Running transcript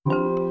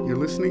You're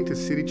listening to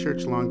City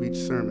Church Long Beach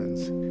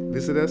sermons.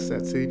 Visit us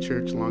at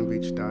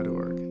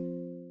citychurchlongbeach.org.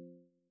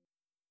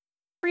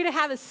 Free to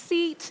have a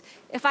seat.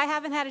 If I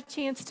haven't had a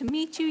chance to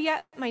meet you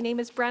yet, my name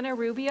is Brenna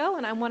Rubio,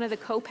 and I'm one of the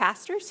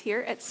co-pastors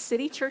here at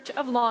City Church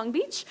of Long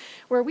Beach,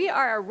 where we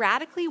are a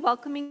radically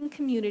welcoming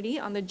community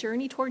on the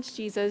journey towards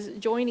Jesus,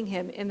 joining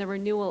him in the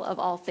renewal of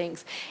all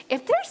things.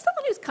 If there's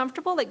someone who's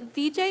comfortable, like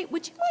VJ,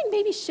 would you mind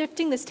maybe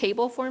shifting this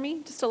table for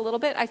me just a little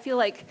bit?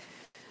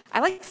 I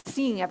like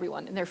seeing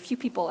everyone, and there are a few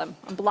people I'm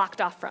blocked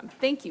off from.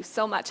 Thank you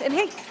so much. And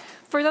hey,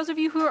 for those of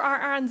you who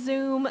are on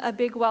Zoom, a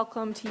big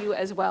welcome to you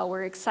as well.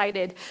 We're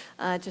excited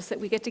just that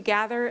we get to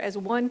gather as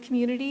one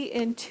community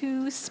in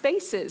two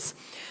spaces.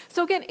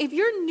 So again, if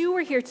you're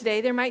newer here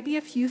today, there might be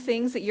a few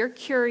things that you're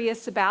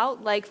curious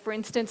about, like for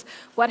instance,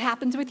 what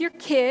happens with your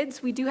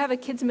kids. We do have a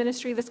kids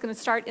ministry that's going to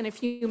start in a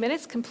few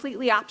minutes,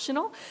 completely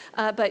optional.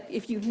 But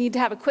if you need to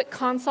have a quick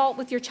consult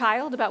with your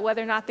child about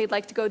whether or not they'd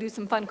like to go do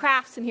some fun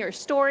crafts and hear a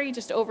story,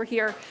 just over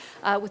here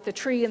with the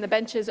tree and the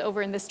benches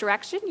over in this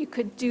direction, you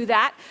could do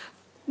that.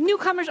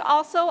 Newcomers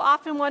also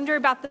often wonder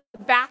about the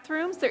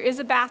bathrooms. There is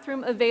a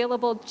bathroom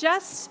available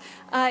just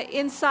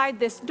inside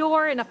this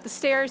door and up the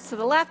stairs to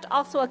the left.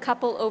 Also a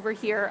couple over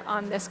here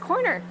on this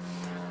corner.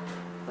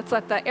 Let's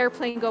let the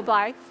airplane go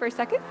by for a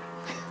second.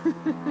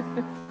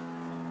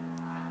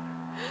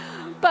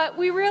 But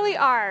we really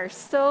are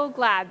so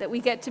glad that we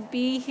get to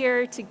be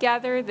here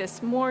together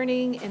this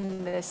morning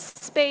in this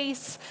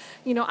space.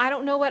 You know, I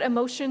don't know what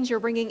emotions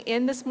you're bringing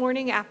in this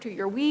morning after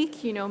your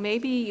week. You know,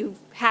 maybe you've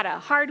had a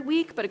hard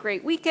week, but a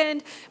great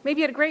weekend.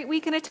 Maybe you had a great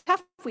week and a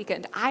tough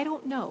weekend. I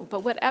don't know.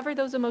 But whatever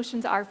those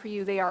emotions are for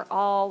you, they are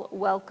all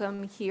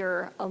welcome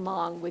here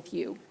along with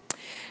you.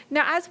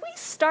 Now, as we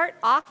start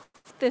off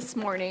this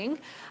morning,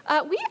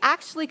 we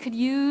actually could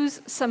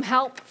use some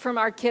help from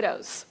our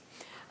kiddos.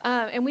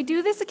 And we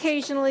do this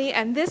occasionally,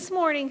 and this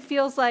morning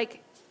feels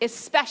like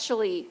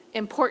especially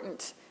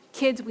important.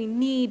 Kids, we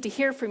need to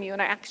hear from you,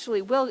 and I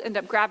actually will end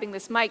up grabbing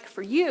this mic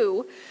for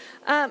you,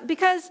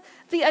 because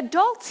the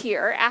adults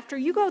here, after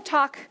you go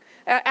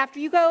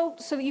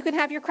so that you can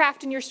have your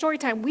craft and your story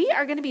time, we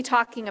are going to be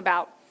talking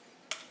about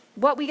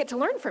what we get to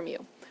learn from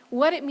you,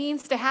 what it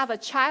means to have a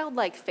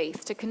childlike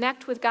faith, to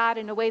connect with God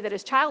in a way that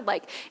is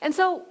childlike. And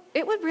so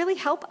it would really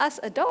help us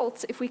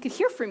adults if we could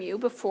hear from you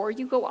before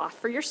you go off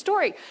for your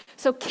story.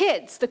 So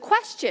kids, the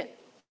question,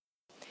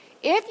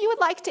 if you would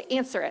like to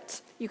answer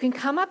it, you can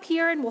come up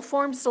here and we'll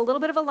form just a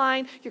little bit of a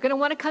line. You're going to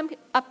want to come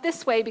up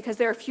this way because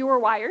there are fewer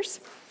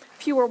wires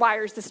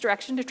this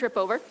direction to trip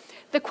over.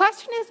 The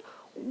question is,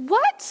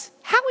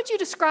 how would you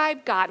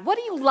describe God? What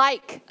do you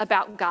like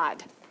about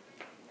God?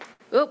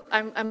 Oh,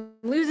 I'm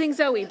losing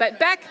Zoe, but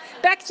Beck,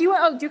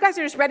 you guys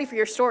are just ready for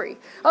your story.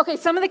 Okay,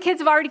 some of the kids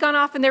have already gone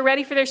off and they're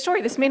ready for their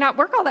story. This may not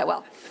work all that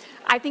well.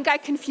 I think I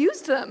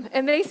confused them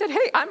and they said,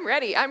 hey, I'm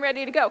ready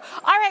to go.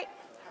 All right,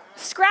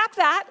 scrap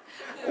that.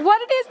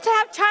 What it is to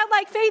have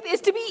childlike faith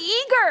is to be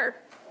eager.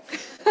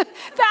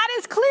 That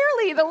is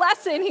clearly the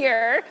lesson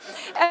here.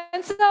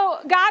 And so,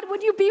 God,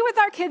 would you be with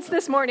our kids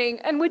this morning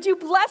and would you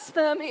bless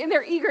them in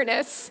their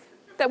eagerness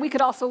that we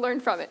could also learn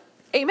from it?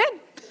 Amen.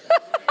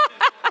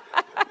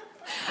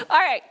 All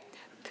right,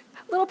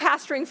 little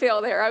pastoring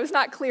fail there. I was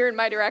not clear in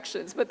my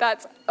directions, but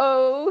that's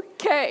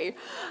okay.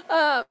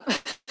 So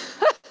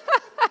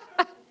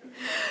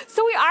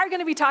we are going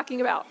to be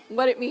talking about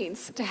what it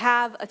means to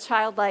have a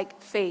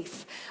childlike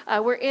faith.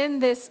 We're in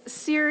this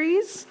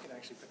series. You can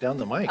actually put down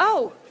the mic.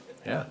 Oh,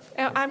 yeah.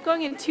 I'm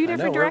going in two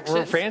different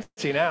directions. We're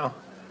fancy now.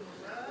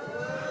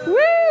 Woo!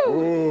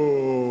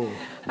 Ooh.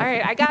 All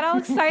right, I got all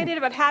excited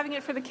about having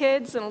it for the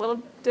kids and a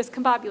little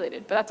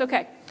discombobulated, but that's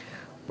okay.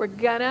 We're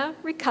gonna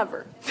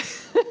recover.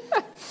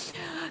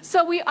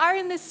 So we are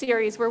in this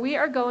series where we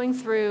are going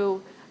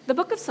through the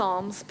book of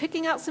Psalms,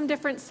 picking out some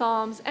different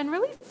Psalms, and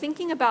really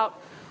thinking about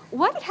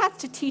what it has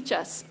to teach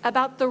us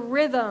about the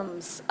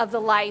rhythms of the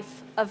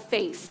life of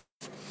faith.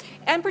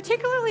 And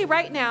particularly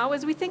right now,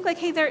 as we think like,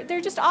 hey, there are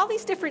just all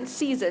these different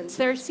seasons.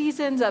 There are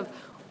seasons of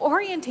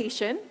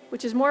orientation,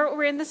 which is more what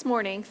we're in this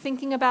morning,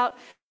 thinking about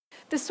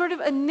this sort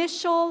of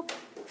initial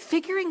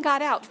figuring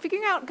God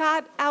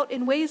out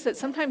in ways that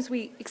sometimes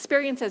we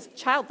experience as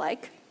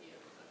childlike.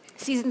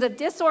 Seasons of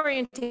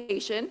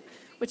disorientation,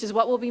 which is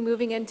what we'll be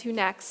moving into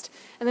next.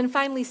 And then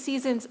finally,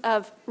 seasons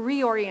of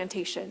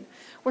reorientation,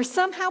 where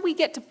somehow we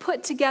get to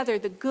put together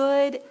the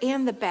good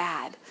and the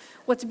bad,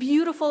 what's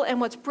beautiful and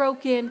what's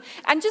broken,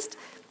 and just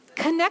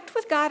connect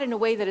with God in a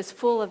way that is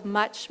full of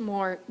much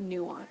more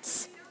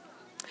nuance.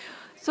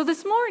 So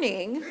this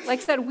morning, like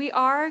I said, we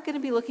are going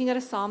to be looking at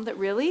a psalm that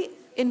really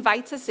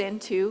invites us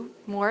into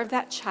more of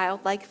that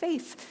childlike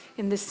faith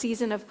in this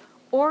season of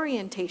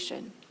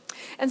orientation.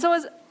 And so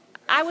as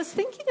I was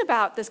thinking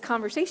about this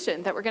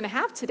conversation that we're going to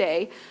have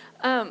today,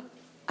 I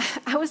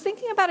was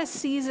thinking about a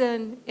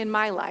season in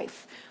my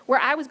life where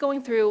I was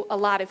going through a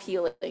lot of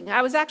healing.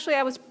 I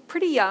was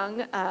pretty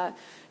young,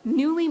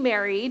 newly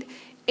married,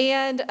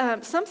 and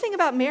something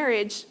about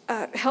marriage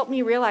helped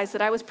me realize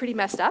that I was pretty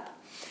messed up,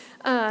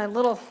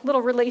 little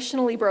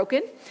relationally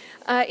broken,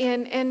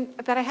 and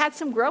that I had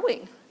some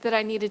growing that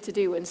I needed to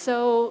do. And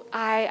so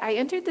I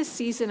entered this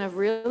season of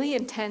really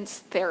intense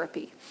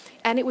therapy,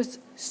 and it was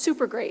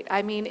super great.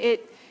 I mean,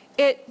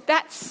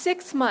 that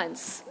 6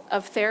 months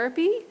of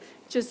therapy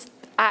just,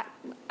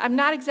 I'm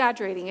not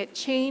exaggerating, it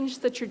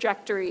changed the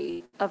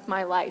trajectory of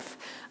my life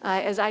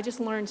as I just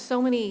learned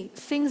so many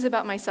things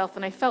about myself,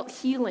 and I felt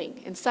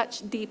healing in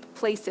such deep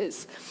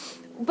places.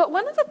 But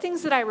one of the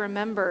things that I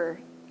remember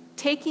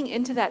taking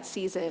into that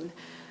season,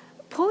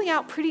 pulling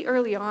out pretty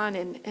early on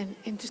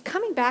and just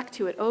coming back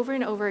to it over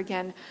and over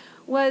again,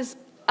 was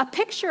a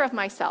picture of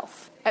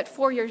myself at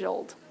 4 years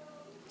old.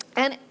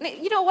 And,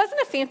 it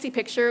wasn't a fancy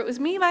picture. It was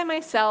me by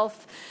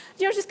myself,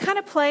 just kind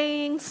of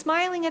playing,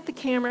 smiling at the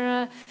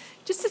camera,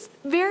 just this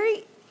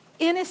very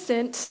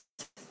innocent,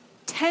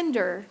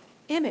 tender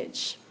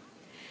image.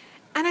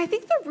 And I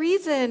think the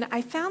reason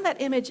I found that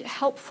image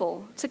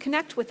helpful to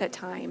connect with at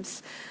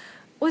times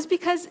was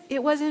because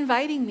it was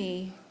inviting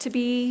me to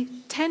be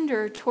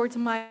tender towards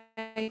my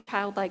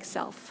childlike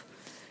self,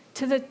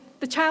 to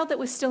the child that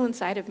was still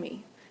inside of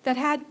me, that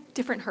had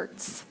different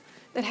hurts,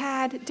 that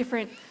had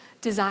different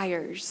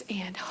desires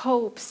and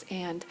hopes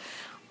and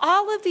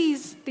all of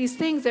these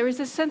things. There was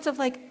this sense of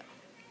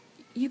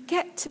you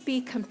get to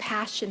be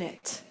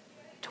compassionate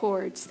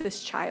towards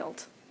this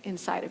child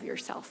inside of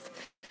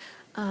yourself.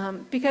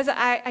 Because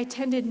I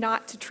tended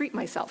not to treat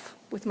myself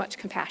with much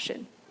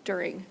compassion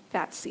during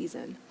that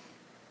season.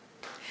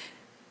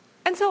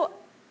 And so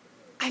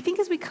I think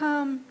as we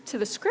come to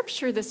the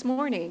scripture this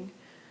morning,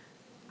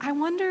 I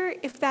wonder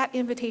if that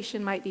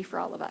invitation might be for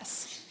all of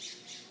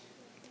us.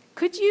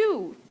 Could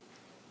you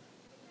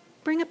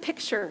bring a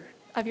picture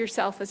of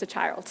yourself as a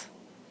child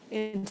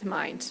into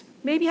mind?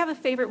 Maybe you have a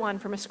favorite one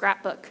from a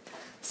scrapbook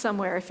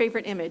somewhere, a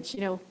favorite image,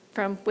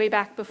 from way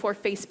back before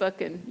Facebook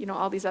and,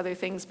 all these other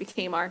things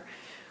became our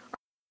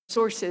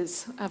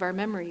sources of our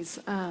memories.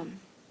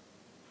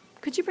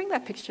 Could you bring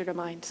that picture to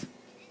mind?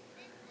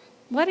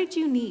 What did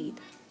you need?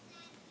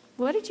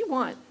 What did you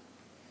want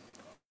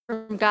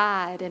from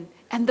God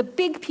and the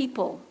big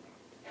people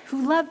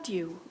who loved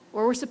you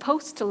or were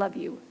supposed to love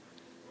you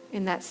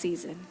in that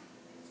season?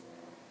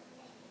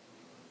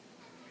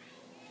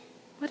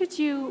 What did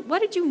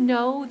you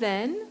know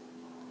then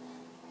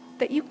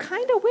that you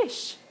kind of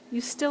wish you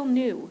still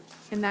knew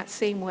in that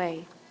same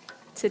way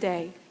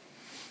today?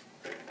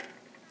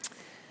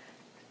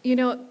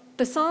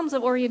 The Psalms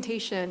of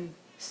orientation,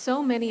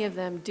 so many of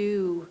them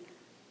do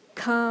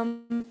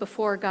come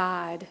before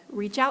God,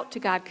 reach out to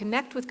God,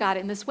 connect with God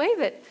in this way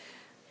that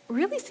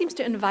really seems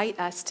to invite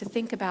us to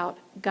think about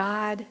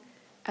God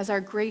as our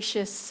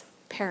gracious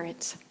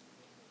parent.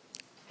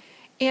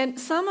 And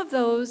some of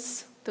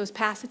those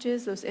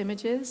passages, those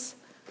images,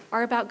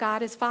 are about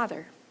God as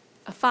Father.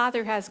 A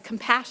father has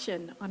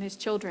compassion on his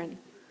children.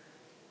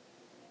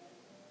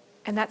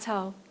 And that's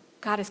how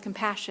God has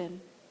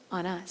compassion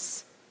on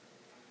us.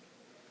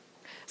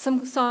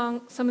 Some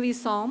of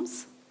these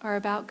psalms are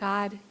about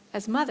God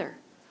as mother,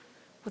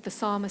 with the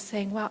psalmist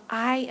saying, "Well,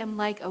 I am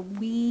like a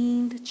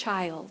weaned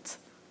child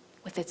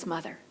with its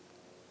mother.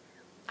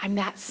 I'm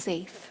that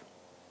safe.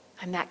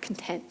 I'm that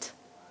content.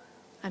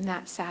 I'm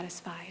that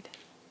satisfied."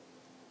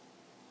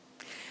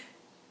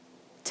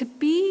 To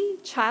be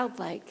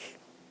childlike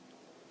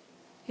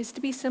is to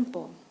be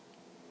simple,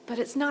 but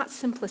it's not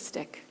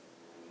simplistic.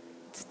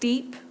 It's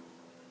deep,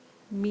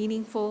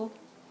 meaningful,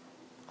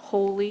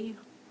 holy.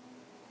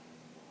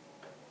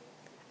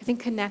 I think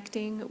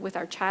connecting with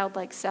our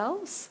childlike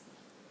selves,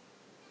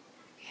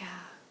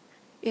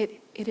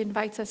 it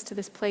invites us to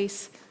this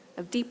place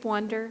of deep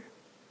wonder,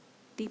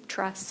 deep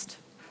trust,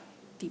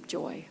 deep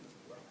joy.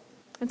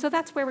 And so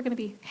that's where we're going to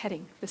be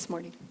heading this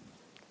morning.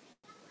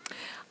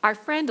 Our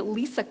friend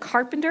Lisa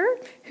Carpenter,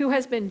 who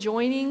has been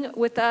joining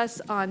with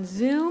us on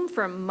Zoom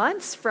for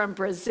months from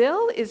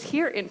Brazil, is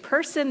here in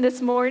person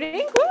this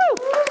morning. Woo!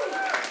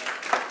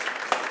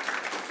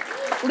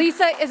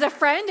 Lisa is a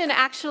friend and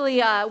actually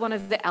one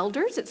of the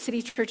elders at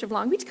City Church of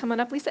Long Beach. Come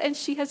on up, Lisa. And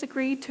she has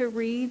agreed to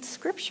read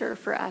scripture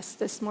for us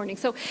this morning.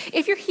 So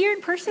if you're here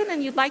in person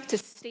and you'd like to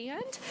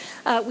stand,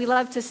 we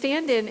love to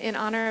stand in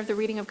honor of the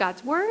reading of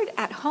God's word.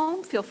 At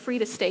home, feel free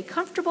to stay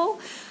comfortable.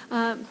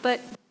 But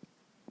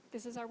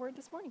this is our word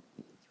this morning.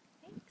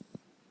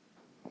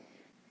 Thanks.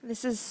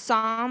 This is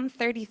Psalm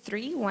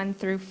 33, 1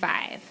 through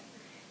 5.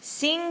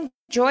 Sing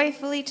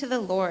joyfully to the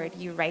Lord,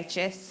 you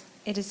righteous.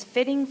 It is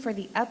fitting for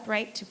the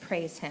upright to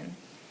praise him.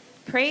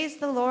 Praise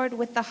the Lord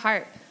with the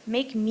harp.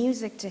 Make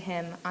music to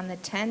him on the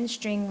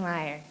 10-string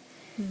lyre.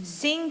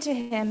 Sing to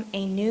him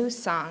a new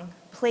song.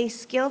 Play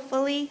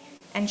skillfully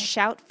and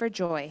shout for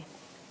joy.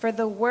 For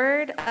the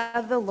word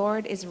of the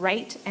Lord is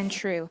right and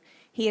true.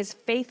 He is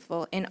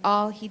faithful in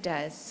all he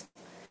does.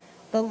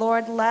 The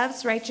Lord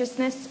loves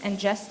righteousness and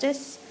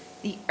justice.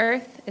 The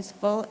earth is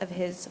full of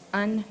his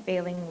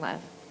unfailing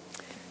love.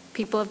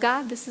 People of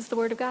God, this is the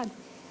word of God.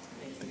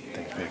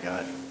 Thanks be to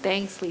God.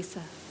 Thanks,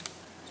 Lisa.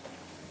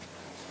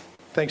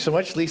 Thanks so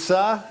much,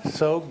 Lisa.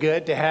 So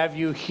good to have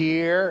you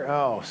here.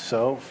 Oh,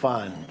 so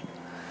fun.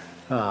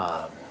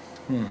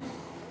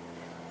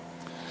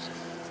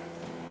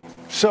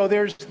 So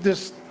there's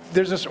this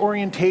there's this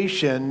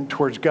orientation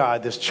towards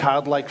God, this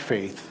childlike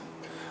faith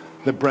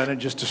that Brenna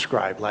just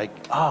described. Like,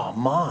 oh,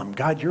 mom,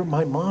 God, you're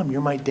my mom,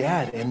 you're my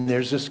dad. And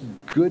there's this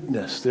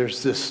goodness,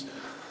 there's this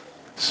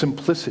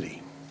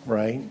simplicity,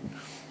 right?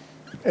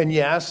 And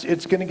yes,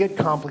 it's going to get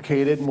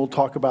complicated, and we'll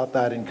talk about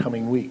that in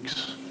coming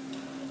weeks.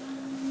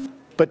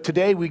 But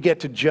today we get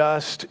to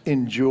just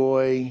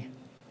enjoy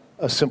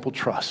a simple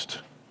trust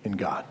in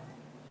God.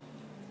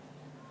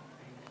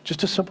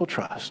 Just a simple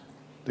trust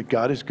that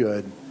God is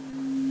good,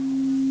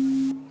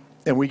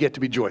 and we get to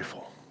be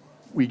joyful.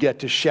 We get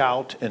to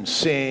shout and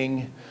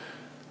sing,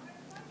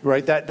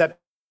 right? That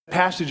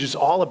passage is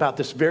all about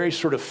this very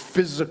sort of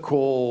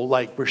physical,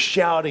 like we're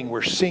shouting,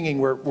 we're singing,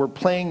 we're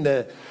playing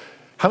the...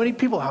 How many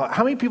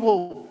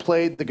people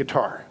played the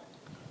guitar?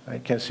 I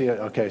can't see it.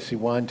 Okay, I see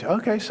one, two.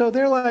 Okay, so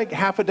they're like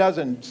half a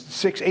dozen,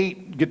 6,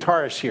 8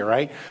 guitarists here,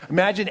 right?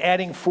 Imagine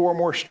adding 4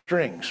 more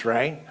strings,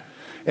 right?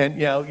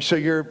 And so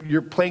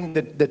you're playing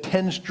the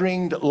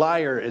 10-stringed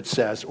lyre, it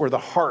says, or the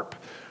harp,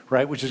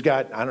 right? Which has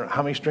got, I don't know,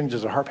 how many strings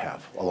does a harp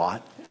have? A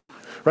lot,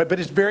 right?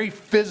 But it's very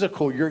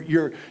physical.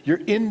 You're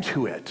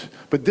into it.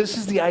 But this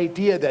is the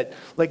idea that,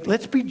 like,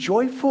 let's be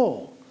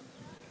joyful.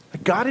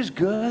 God is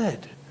good.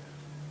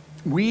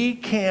 We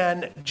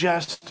can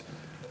just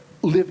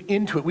live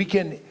into it. We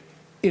can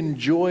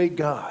enjoy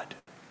God.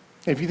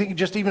 And if you think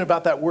just even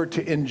about that word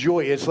to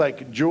enjoy, it's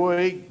like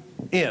joy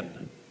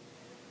in.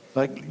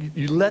 Like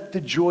you let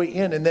the joy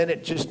in, and then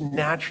it just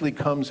naturally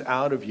comes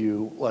out of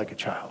you like a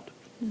child.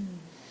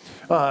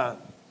 A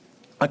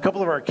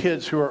couple of our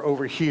kids who are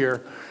over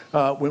here,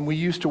 when we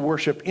used to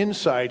worship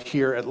inside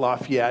here at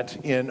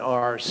Lafayette in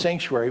our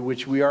sanctuary,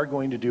 which we are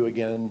going to do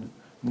again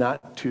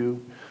not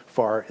too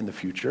far in the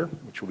future,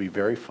 which will be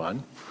very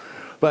fun.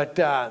 But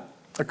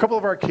a couple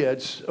of our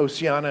kids,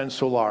 Oceana and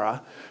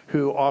Solara,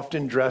 who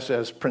often dress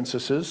as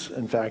princesses,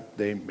 in fact,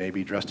 they may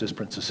be dressed as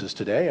princesses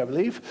today, I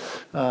believe,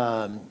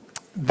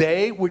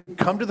 they would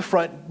come to the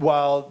front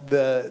while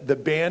the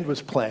band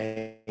was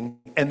playing,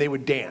 and they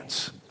would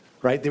dance,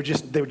 right? They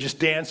would just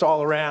dance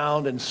all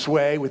around and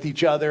sway with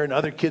each other, and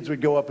other kids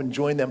would go up and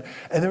join them.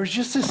 And there was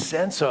just this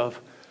sense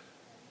of,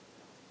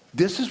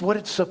 this is what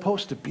it's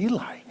supposed to be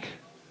like.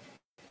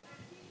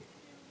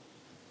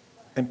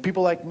 And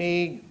people like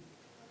me,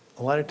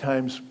 a lot of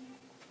times,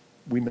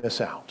 we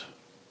miss out.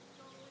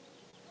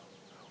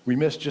 We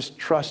miss just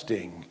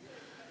trusting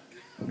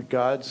that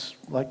God's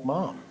like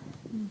mom,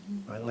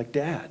 right? Like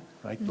dad,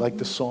 right? Like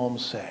the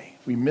Psalms say.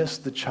 We miss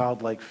the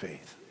childlike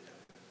faith.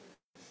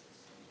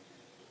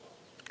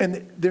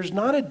 And there's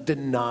not a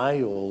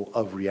denial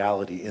of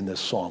reality in this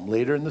psalm.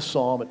 Later in the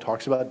psalm, it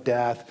talks about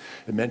death.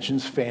 It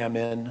mentions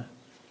famine,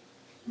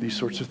 these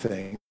sorts of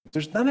things.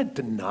 There's not a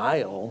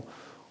denial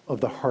of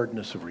the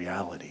hardness of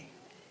reality.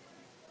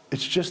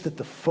 It's just that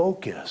the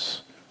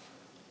focus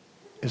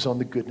is on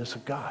the goodness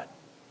of God.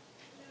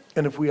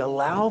 And if we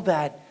allow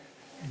that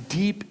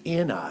deep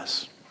in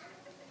us,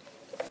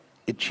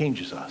 it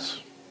changes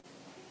us.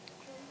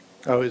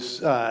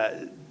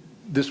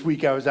 This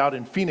week I was out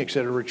in Phoenix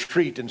at a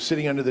retreat and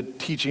sitting under the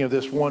teaching of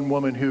this one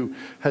woman who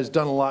has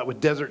done a lot with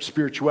desert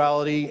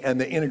spirituality and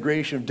the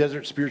integration of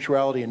desert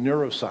spirituality and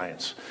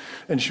neuroscience.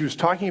 And she was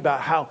talking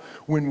about how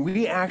when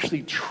we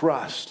actually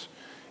trust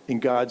in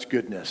God's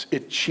goodness,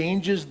 it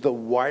changes the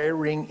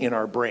wiring in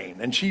our brain.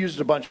 And she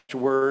used a bunch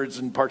of words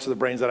and parts of the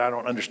brains that I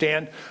don't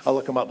understand. I'll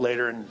look them up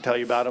later and tell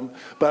you about them.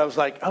 But I was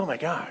like, oh my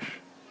gosh.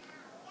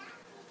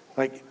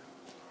 Like,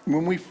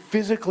 when we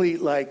physically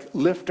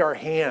lift our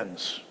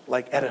hands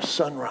at a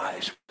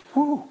sunrise,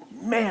 whoo,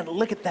 man,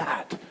 look at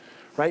that,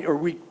 right?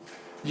 Or you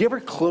ever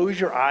close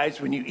your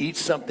eyes when you eat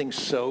something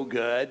so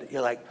good?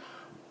 You're like,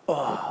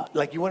 oh,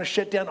 like you want to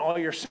shut down all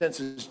your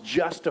senses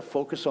just to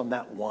focus on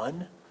that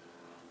one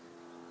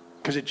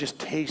because it just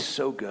tastes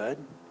so good.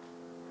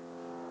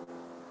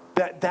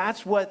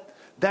 That's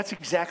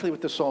exactly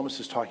what the psalmist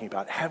is talking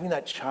about, having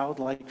that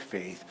childlike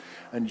faith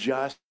and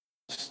just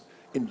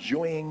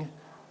enjoying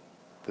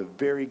the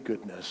very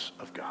goodness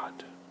of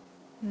God.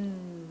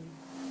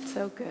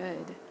 So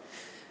good.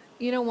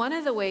 You know, one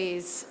of the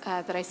ways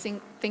that I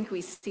think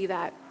we see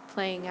that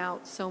playing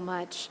out so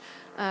much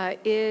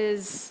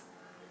is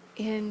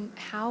in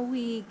how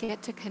we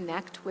get to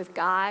connect with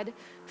God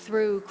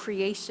through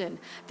creation.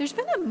 There's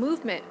been a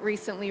movement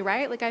recently,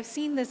 right? Like I've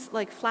seen this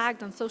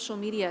flagged on social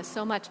media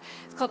so much.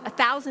 It's called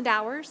 1,000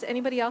 hours.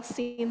 Anybody else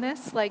seen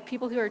this? Like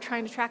people who are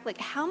trying to track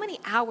how many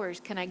hours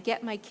can I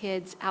get my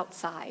kids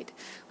outside?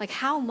 Like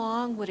how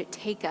long would it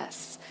take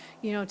us,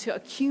 to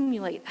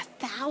accumulate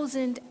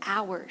 1,000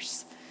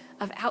 hours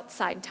of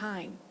outside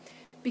time?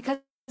 Because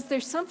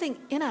there's something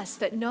in us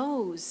that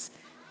knows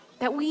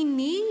that we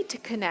need to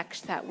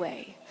connect that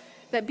way.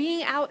 That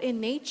being out in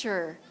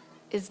nature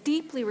is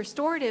deeply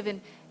restorative, and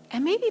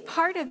maybe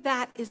part of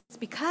that is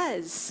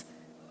because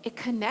it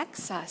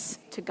connects us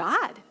to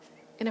God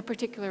in a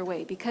particular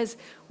way, because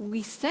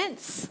we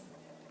sense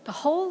the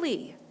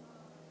holy,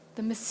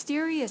 the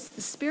mysterious,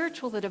 the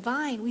spiritual, the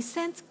divine. We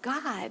sense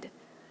God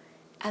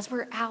as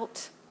we're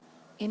out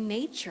in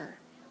nature.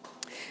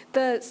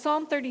 The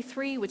Psalm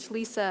 33, which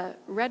Lisa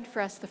read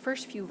for us, the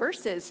first few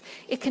verses,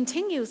 it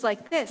continues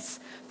like this.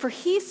 For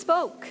he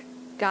spoke,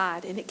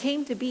 God, and it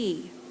came to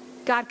be.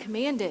 God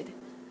commanded,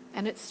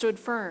 and it stood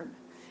firm.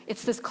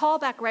 It's this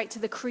callback right to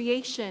the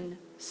creation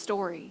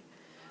story,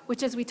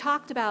 which, as we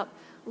talked about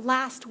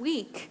last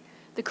week,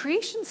 the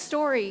creation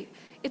story,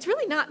 it's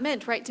really not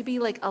meant, right, to be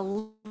like a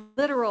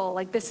literal,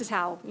 like this is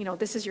how,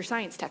 this is your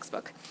science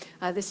textbook.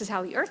 This is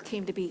how the earth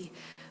came to be.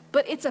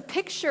 But it's a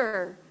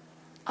picture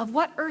of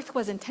what earth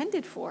was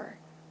intended for,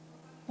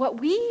 what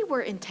we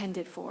were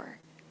intended for.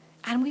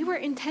 And we were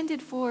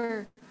intended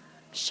for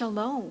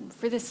shalom,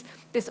 for this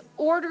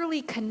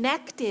orderly,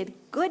 connected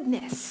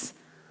goodness.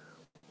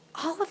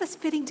 All of us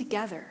fitting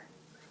together,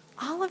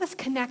 all of us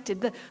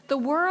connected. The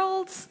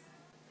world's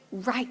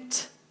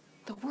right,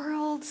 the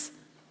world's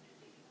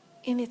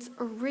in its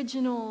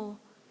original,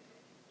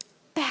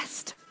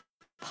 best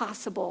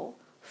possible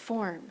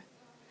form.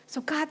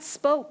 So God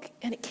spoke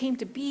and it came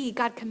to be.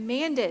 God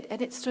commanded and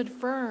it stood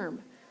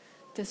firm.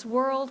 This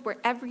world where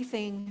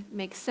everything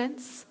makes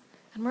sense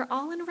and we're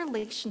all in a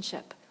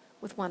relationship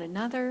with one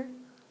another,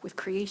 with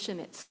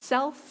creation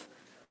itself.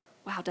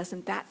 Wow,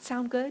 doesn't that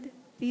sound good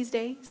these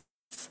days?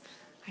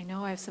 I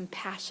know I have some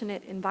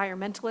passionate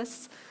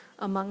environmentalists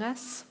among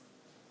us.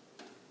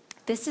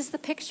 This is the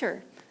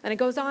picture. And it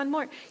goes on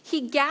more.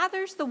 He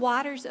gathers the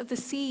waters of the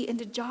sea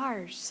into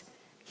jars.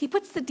 He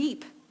puts the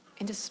deep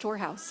into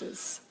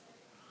storehouses.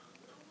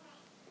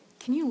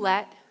 Can you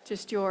let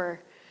just your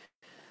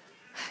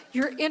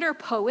inner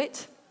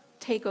poet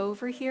take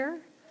over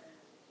here?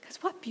 Because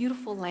what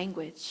beautiful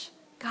language.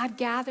 God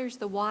gathers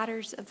the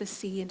waters of the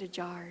sea into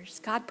jars.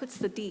 God puts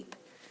the deep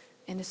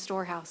into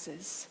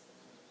storehouses.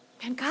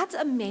 And God's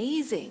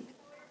amazing.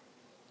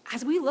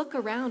 As we look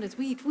around, as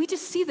we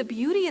just see the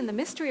beauty and the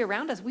mystery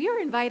around us, we are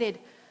invited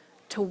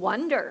to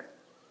wonder,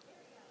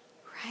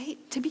 right?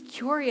 To be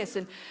curious.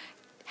 And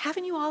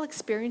haven't you all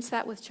experienced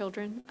that with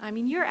children? I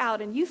mean, you're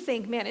out and you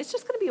think, man, it's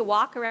just going to be a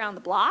walk around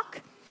the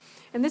block.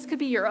 And this could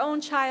be your own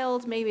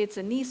child. Maybe it's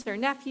a niece or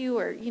nephew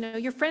or,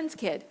 your friend's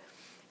kid.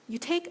 You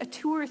take a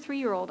 2 or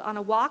 3-year-old on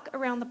a walk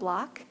around the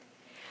block.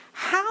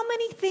 How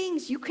many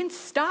things you can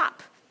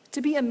stop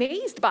to be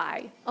amazed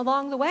by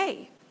along the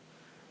way?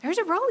 There's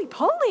a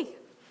roly-poly.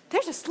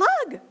 There's a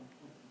slug.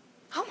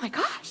 Oh my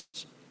gosh.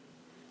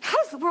 How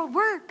does the world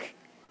work?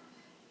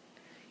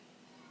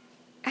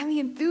 And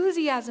the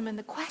enthusiasm and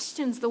the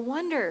questions, the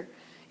wonder,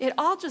 it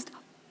all just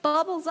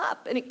bubbles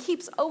up and it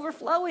keeps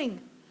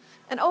overflowing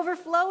and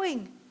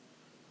overflowing.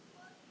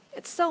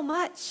 It's so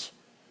much.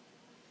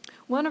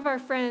 One of our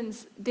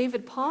friends,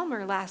 David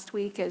Palmer, last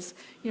week,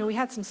 we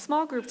had some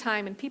small group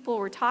time and people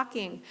were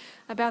talking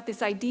about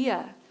this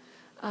idea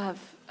of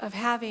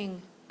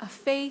having a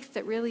faith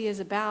that really is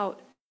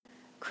about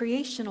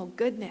creational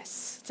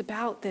goodness. It's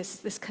about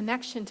this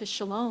connection to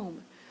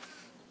shalom.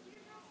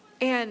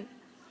 And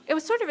it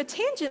was sort of a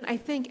tangent, I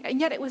think, and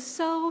yet it was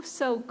so,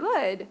 so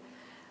good.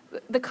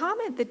 The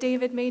comment that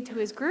David made to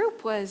his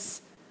group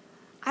was,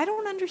 I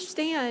don't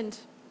understand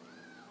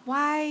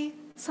why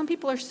some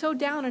people are so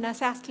down on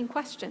us asking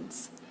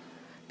questions.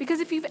 Because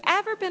if you've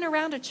ever been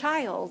around a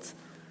child,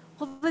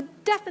 well, the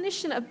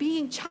definition of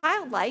being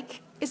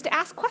childlike is to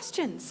ask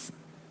questions.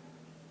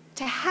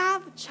 To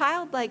have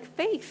childlike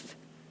faith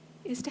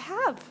is to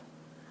have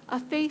a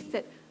faith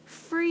that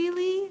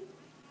freely,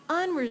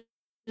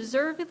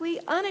 unreservedly,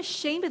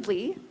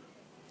 unashamedly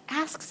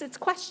asks its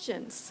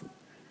questions.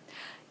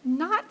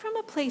 Not from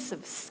a place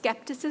of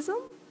skepticism,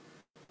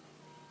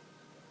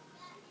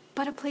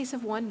 but a place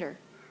of wonder,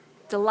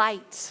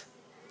 delight,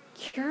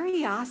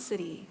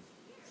 curiosity.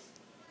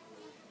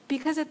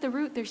 Because at the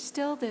root, there's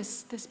still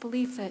this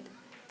belief that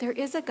there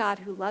is a God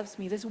who loves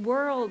me. This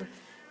world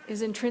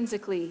is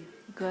intrinsically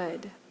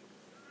good.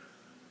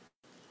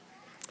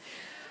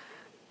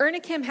 Erna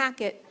Kim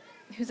Hackett,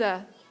 who's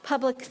a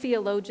public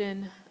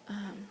theologian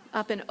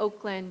up in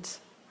Oakland,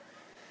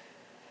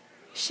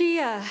 she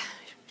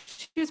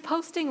was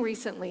posting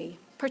recently,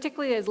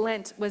 particularly as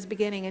Lent was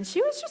beginning, and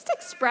she was just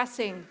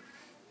expressing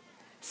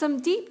some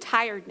deep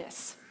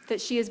tiredness that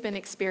she has been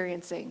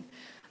experiencing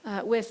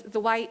with the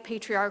white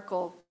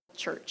patriarchal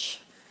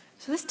church.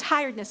 So this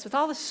tiredness with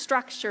all the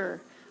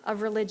structure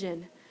of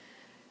religion.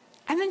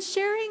 And then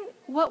sharing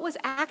what was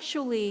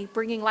actually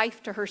bringing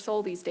life to her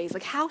soul these days,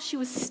 like how she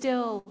was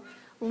still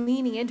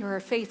leaning into her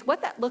faith,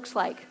 what that looked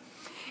like.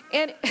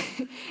 And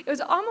it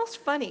was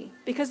almost funny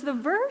because the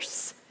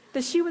verse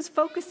that she was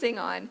focusing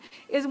on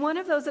is one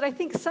of those that I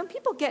think some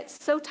people get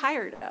so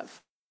tired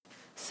of,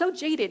 so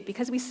jaded,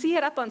 because we see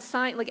it up on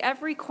sign, like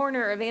every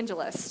corner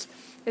evangelist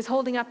is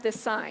holding up this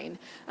sign.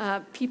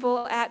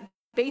 People at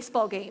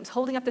baseball games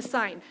holding up this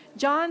sign,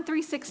 John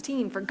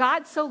 3:16, for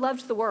God so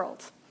loved the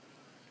world.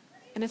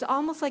 And it's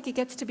almost like it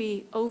gets to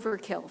be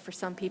overkill for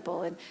some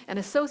people and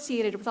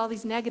associated with all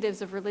these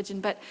negatives of religion.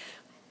 But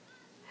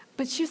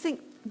you think,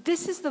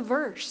 this is the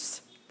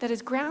verse that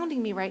is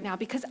grounding me right now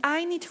because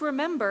I need to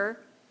remember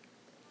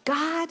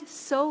God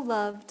so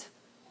loved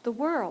the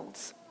world.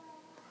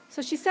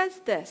 So she says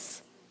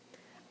this,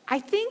 I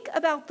think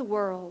about the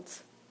world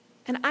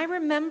And I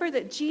remember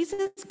that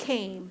Jesus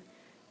came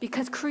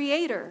because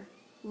Creator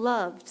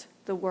loved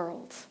the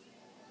world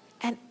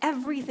and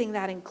everything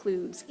that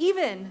includes,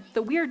 even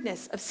the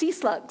weirdness of sea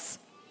slugs.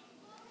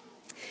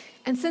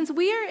 And since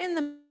we are in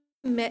the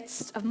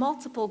midst of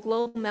multiple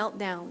global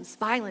meltdowns,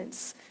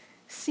 violence,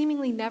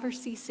 seemingly never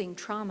ceasing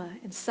trauma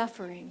and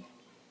suffering,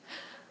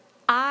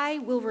 I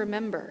will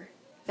remember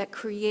that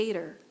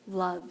Creator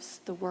loves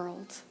the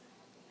world.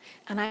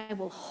 And I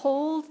will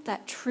hold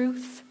that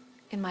truth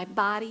in my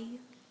body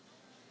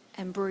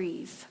and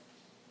breathe.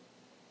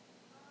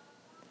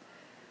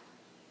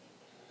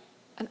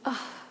 And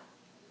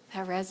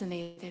that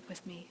resonated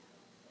with me.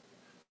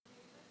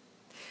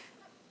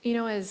 You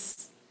know,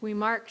 as we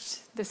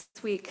marked this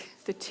week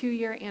the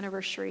 2-year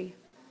anniversary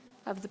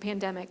of the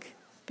pandemic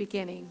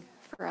beginning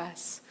for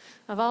us,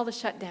 of all the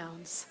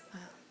shutdowns,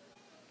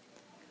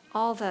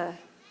 all the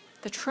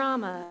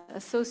trauma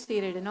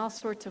associated in all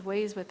sorts of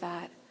ways with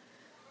that,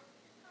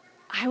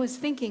 I was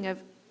thinking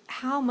of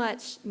how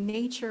much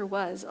nature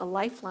was a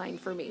lifeline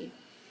for me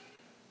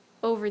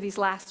over these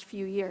last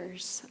few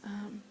years.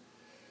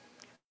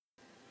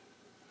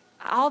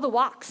 All the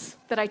walks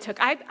that I took.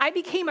 I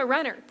became a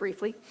runner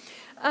briefly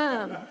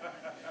because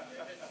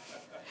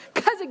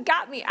it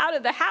got me out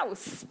of the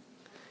house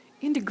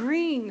into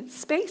green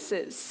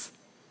spaces.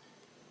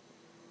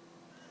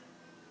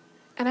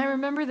 And I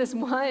remember this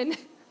one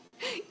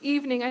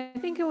evening, I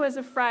think it was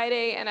a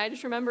Friday, and I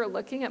just remember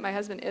looking at my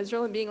husband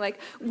Israel and being like,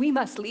 we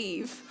must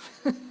leave.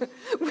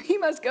 We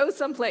must go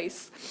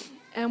someplace.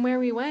 And where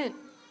we went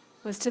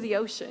was to the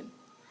ocean.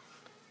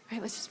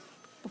 Right,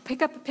 we'll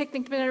pick up a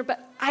picnic dinner,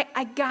 but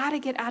I gotta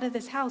get out of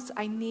this house.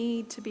 I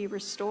need to be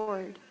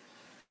restored.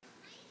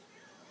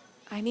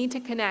 I need to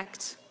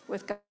connect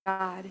with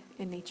God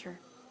in nature.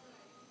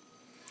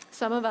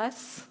 Some of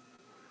us,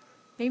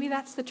 maybe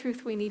that's the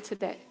truth we need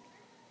today.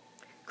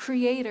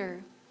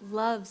 Creator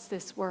loves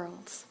this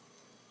world.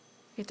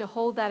 We have to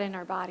hold that in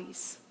our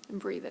bodies and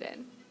breathe it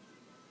in.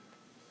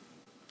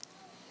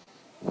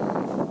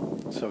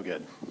 So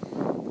good.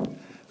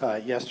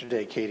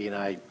 Yesterday, Katie and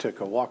I took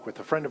a walk with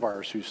a friend of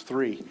ours who's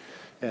 3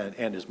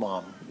 and his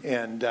mom.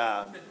 And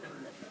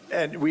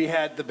we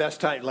had the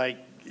best time. Like,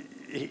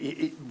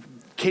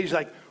 Katie's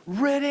like,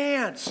 red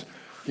ants,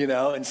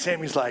 and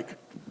Sammy's like,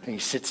 and he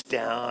sits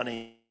down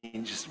and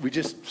we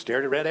just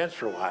stared at red ants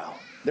for a while.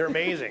 They're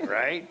amazing,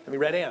 right? I mean,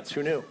 red ants,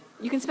 who knew?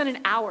 You can spend an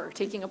hour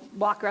taking a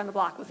walk around the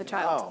block with a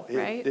child,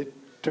 right? It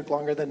took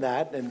longer than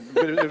that,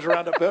 but it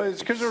was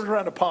because it was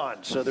around a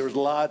pond, so there was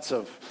lots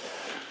of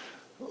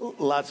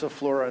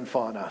flora and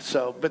fauna.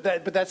 So, but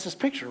that's this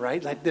picture,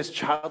 right? Like this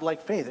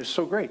childlike faith. It's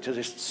so great to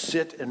just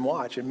sit and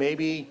watch. And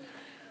maybe,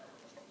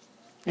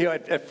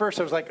 at first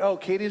I was like, oh,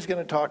 Katie's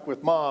going to talk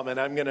with mom, and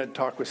I'm going to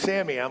talk with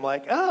Sammy. I'm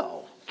like,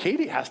 oh,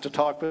 Katie has to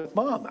talk with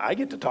mom. I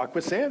get to talk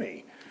with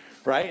Sammy,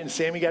 right? And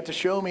Sammy got to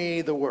show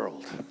me the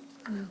world.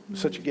 Mm-hmm.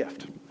 Such a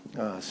gift.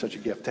 Such a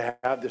gift to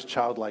have this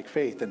childlike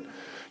faith. And,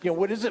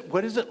 what does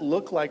it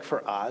look like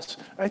for us?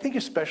 I think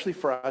especially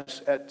for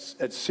us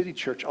at City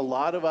Church, a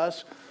lot of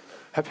us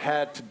have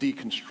had to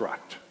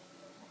deconstruct.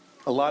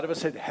 A lot of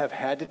us have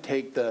had to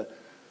take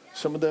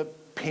some of the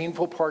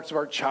painful parts of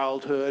our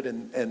childhood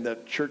and the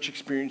church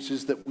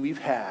experiences that we've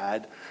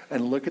had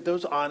and look at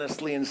those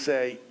honestly and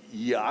say,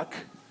 yuck,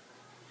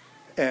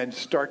 and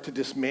start to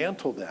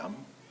dismantle them.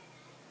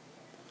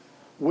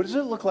 What does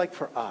it look like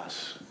for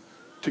us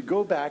to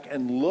go back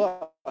and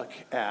look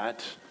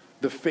at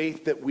the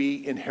faith that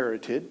we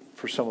inherited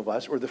for some of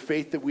us, or the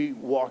faith that we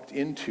walked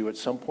into at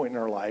some point in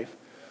our life,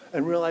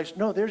 and realize,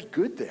 no, there's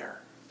good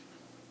there.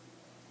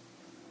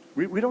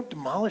 We don't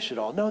demolish it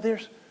all. No,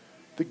 there's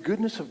the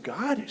goodness of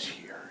God is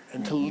here,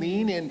 and to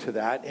lean into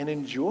that and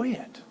enjoy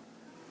it,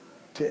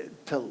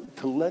 to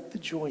let the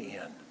joy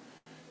in.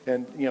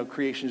 And,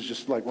 creation is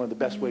just like one of the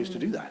best ways to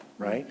do that,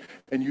 right?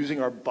 And using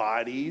our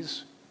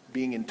bodies,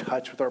 being in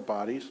touch with our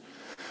bodies.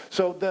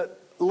 So the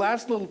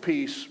last little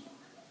piece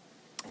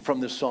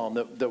from this psalm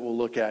that we'll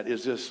look at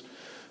is this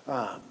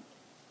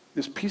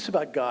piece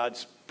about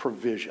God's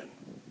provision.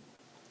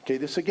 Okay,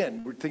 this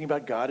again, we're thinking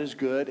about God is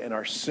good and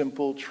our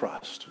simple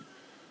trust.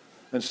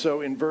 And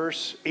so in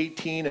verse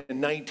 18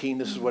 and 19,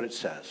 this is what it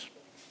says.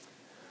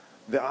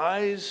 The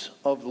eyes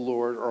of the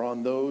Lord are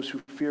on those who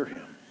fear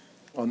him,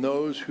 on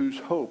those whose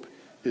hope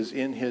is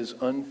in his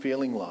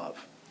unfailing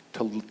love,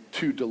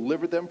 to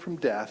deliver them from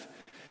death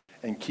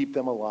and keep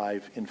them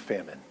alive in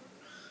famine.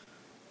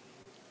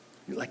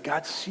 Like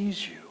God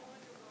sees you.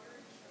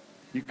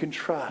 You can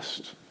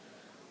trust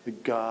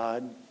that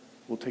God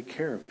will take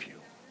care of you.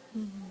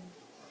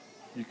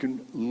 Mm-hmm. You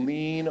can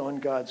lean on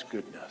God's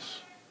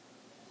goodness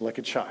like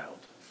a child.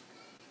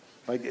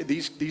 Like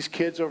these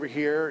kids over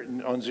here,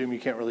 on Zoom you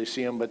can't really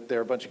see them, but there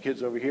are a bunch of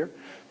kids over here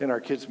in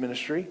our kids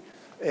ministry.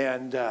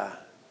 And,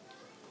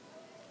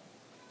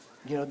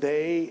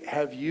 they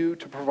have you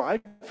to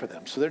provide for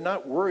them. So they're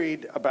not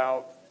worried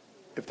about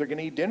if they're going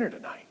to eat dinner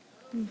tonight.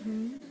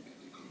 Mm-hmm.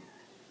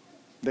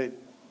 They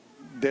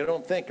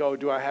don't think, oh,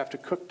 do I have to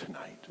cook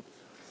tonight?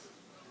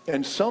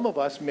 And some of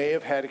us may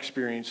have had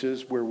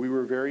experiences where we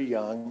were very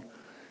young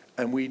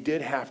And we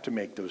did have to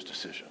make those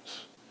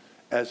decisions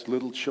as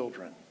little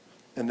children,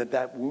 and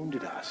that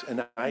wounded us.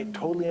 And I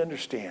totally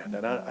understand,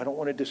 and I don't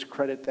want to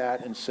discredit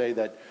that and say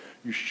that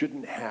you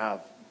shouldn't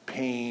have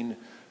pain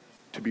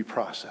to be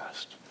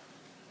processed.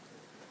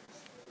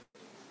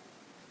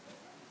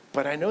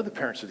 But I know the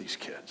parents of these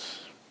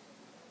kids,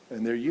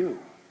 and they're you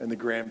and the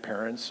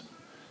grandparents,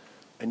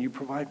 and you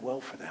provide well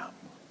for them.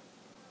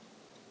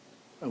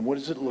 And what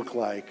does it look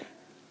like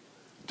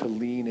to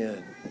lean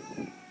in?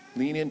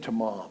 Lean into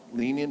mom,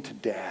 lean into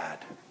dad,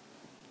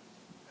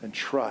 and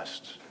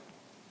trust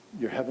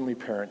your heavenly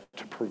parent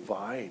to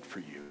provide for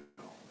you,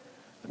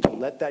 and to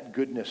let that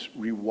goodness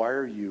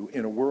rewire you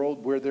in a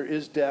world where there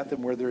is death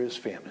and where there is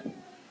famine,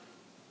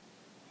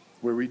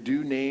 where we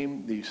do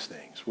name these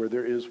things, where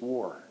there is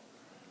war.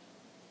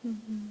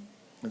 And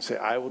say,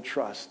 I will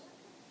trust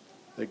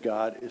that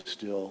God is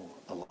still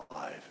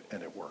alive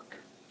and at work.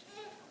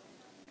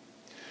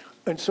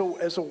 And so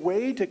as a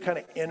way to kind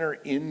of enter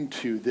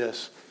into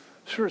this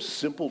sort of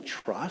simple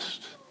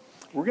trust,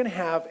 we're going to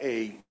have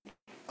a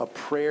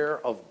prayer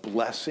of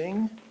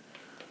blessing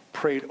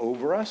prayed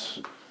over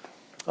us.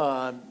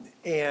 Let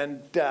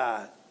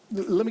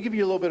me give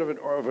you a little bit of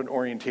an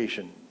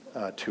orientation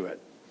to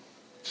it.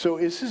 So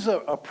this is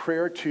a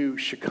prayer to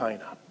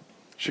Shekinah.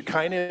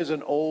 Shekinah is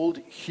an old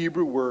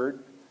Hebrew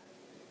word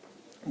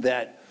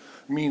that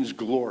means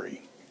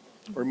glory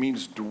or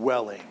means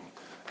dwelling.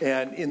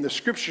 And in the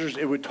scriptures,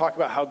 it would talk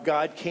about how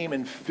God came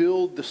and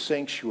filled the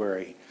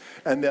sanctuary.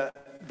 And the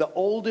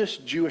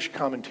oldest Jewish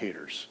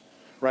commentators,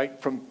 right,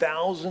 from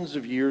thousands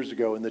of years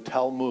ago in the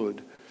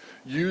Talmud,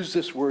 used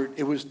this word.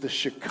 It was the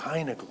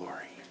Shekinah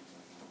glory.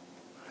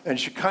 And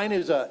Shekinah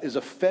is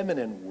a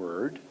feminine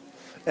word.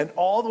 And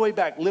all the way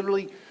back,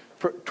 literally,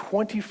 for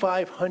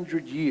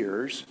 2,500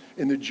 years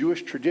in the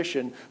Jewish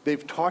tradition,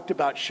 they've talked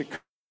about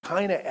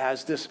Shekinah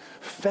as this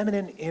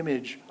feminine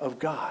image of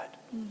God.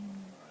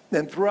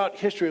 And throughout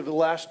history of the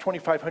last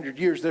 2,500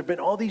 years, there have been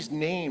all these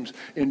names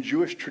in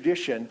Jewish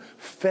tradition,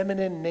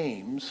 feminine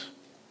names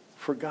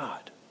for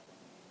God.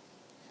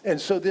 And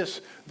so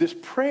this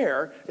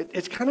prayer,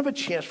 it's kind of a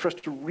chance for us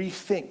to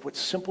rethink what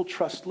simple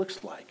trust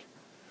looks like.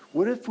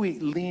 What if we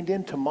leaned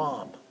into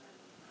mom,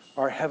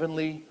 our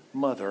heavenly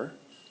mother,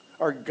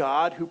 our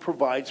God who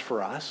provides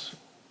for us,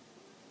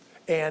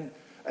 and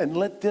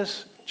let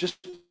this just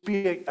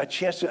be a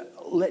chance to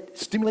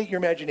stimulate your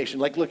imagination,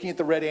 like looking at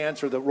the red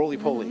ants or the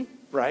roly-poly,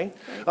 right?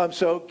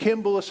 So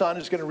Kim Bulasan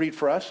is going to read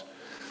for us.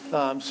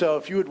 So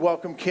if you would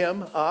welcome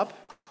Kim up.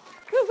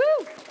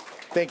 Woo-hoo.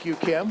 Thank you,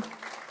 Kim.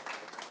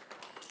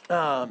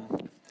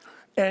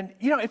 And,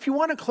 if you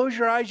want to close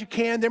your eyes, you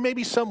can. There may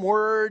be some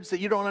words that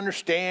you don't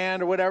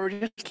understand or whatever.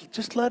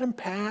 Just let them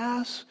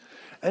pass.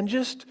 And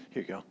here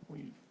you go.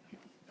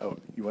 Oh,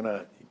 you want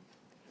to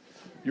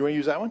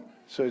use that one?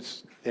 So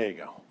there you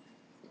go.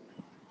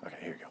 Okay,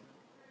 here you go.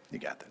 You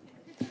got that.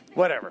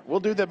 Whatever. We'll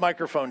do the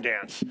microphone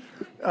dance.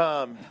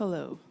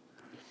 Hello.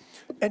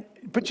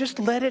 But just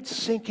let it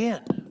sink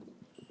in.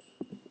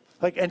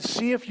 And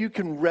see if you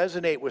can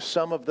resonate with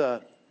some of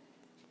the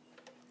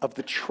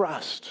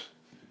trust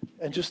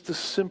and just the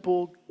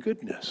simple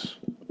goodness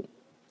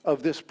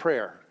of this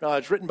prayer.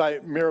 It's written by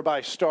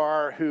Mirabai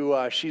Starr, who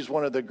she's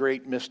one of the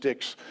great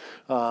mystics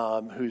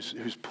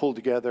who's pulled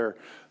together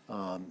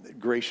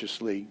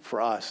graciously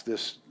for us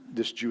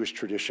this Jewish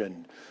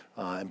tradition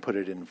and put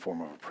it in the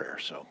form of a prayer.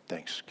 So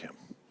thanks, Kim.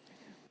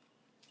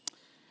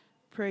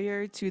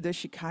 Prayer to the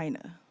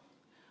Shekinah.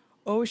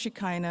 O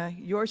Shekinah,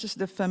 yours is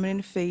the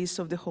feminine face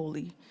of the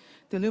holy,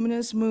 the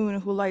luminous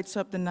moon who lights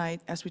up the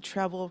night as we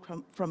travel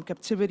from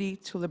captivity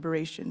to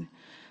liberation,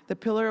 the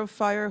pillar of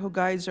fire who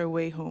guides our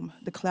way home,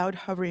 the cloud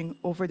hovering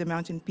over the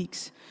mountain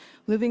peaks,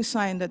 living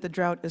sign that the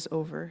drought is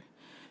over.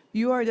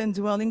 You are the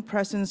indwelling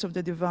presence of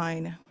the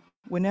divine.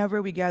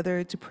 Whenever we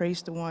gather to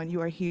praise the one,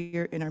 you are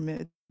here in our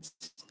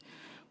midst.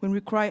 When we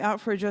cry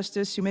out for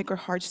justice, you make our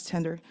hearts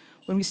tender.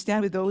 When we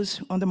stand with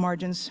those on the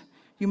margins,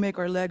 you make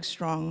our legs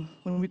strong.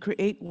 When we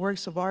create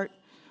works of art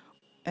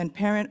and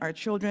parent our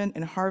children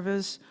and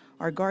harvest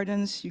our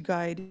gardens, you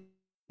guide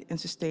and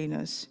sustain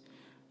us.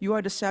 You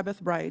are the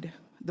Sabbath bride,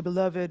 the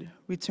beloved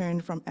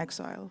returned from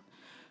exile.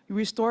 You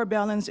restore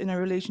balance in our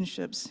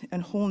relationships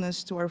and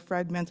wholeness to our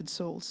fragmented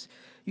souls.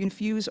 You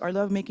infuse our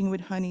lovemaking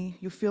with honey.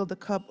 You fill the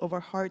cup of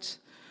our hearts,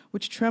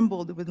 which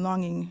trembled with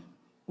longing,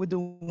 with the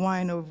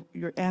wine of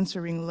your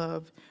answering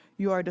love.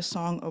 You are the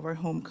song of our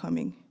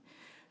homecoming.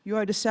 You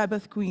are the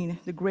Sabbath queen,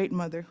 the great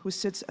mother, who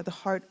sits at the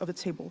heart of the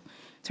table,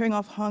 tearing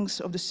off hunks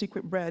of the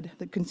secret bread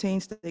that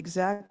contains the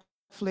exact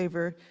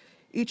flavor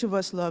each of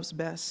us loves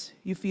best.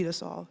 You feed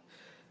us all.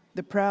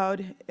 The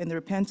proud and the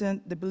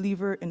repentant, the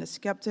believer and the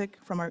skeptic,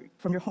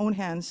 from your own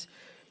hands,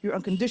 your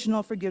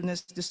unconditional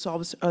forgiveness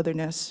dissolves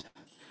otherness.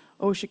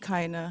 O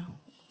Shekinah,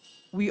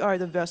 we are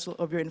the vessel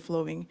of your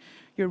inflowing.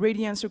 Your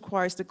radiance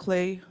requires the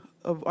clay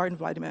of our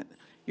embodiment.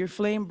 Your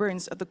flame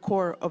burns at the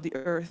core of the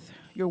earth.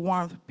 Your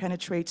warmth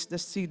penetrates the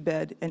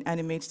seedbed and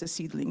animates the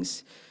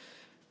seedlings.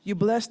 You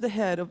bless the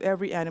head of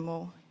every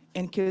animal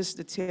and kiss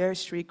the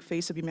tear-streaked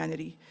face of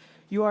humanity.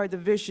 You are the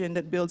vision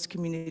that builds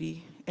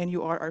community, and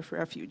you are our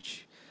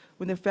refuge.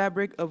 when the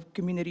fabric of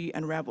community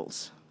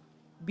unravels.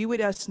 Be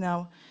with us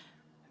now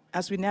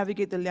as we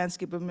navigate the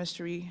landscape of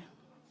mystery,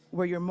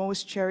 where your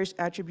most cherished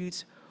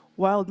attributes,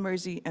 wild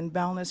mercy and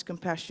boundless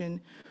compassion,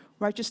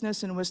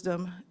 righteousness and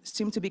wisdom,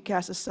 seem to be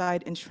cast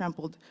aside and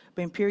trampled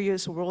by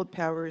imperious world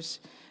powers,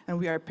 and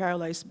we are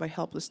paralyzed by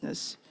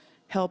helplessness.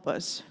 Help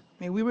us.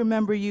 May we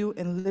remember you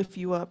and lift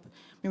you up.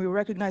 May we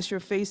recognize your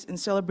face and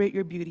celebrate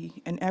your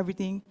beauty in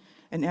everything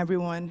and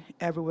everyone,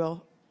 everywhere,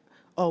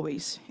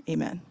 always.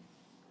 Amen.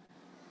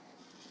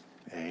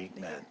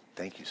 Amen.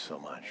 Thank you so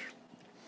much.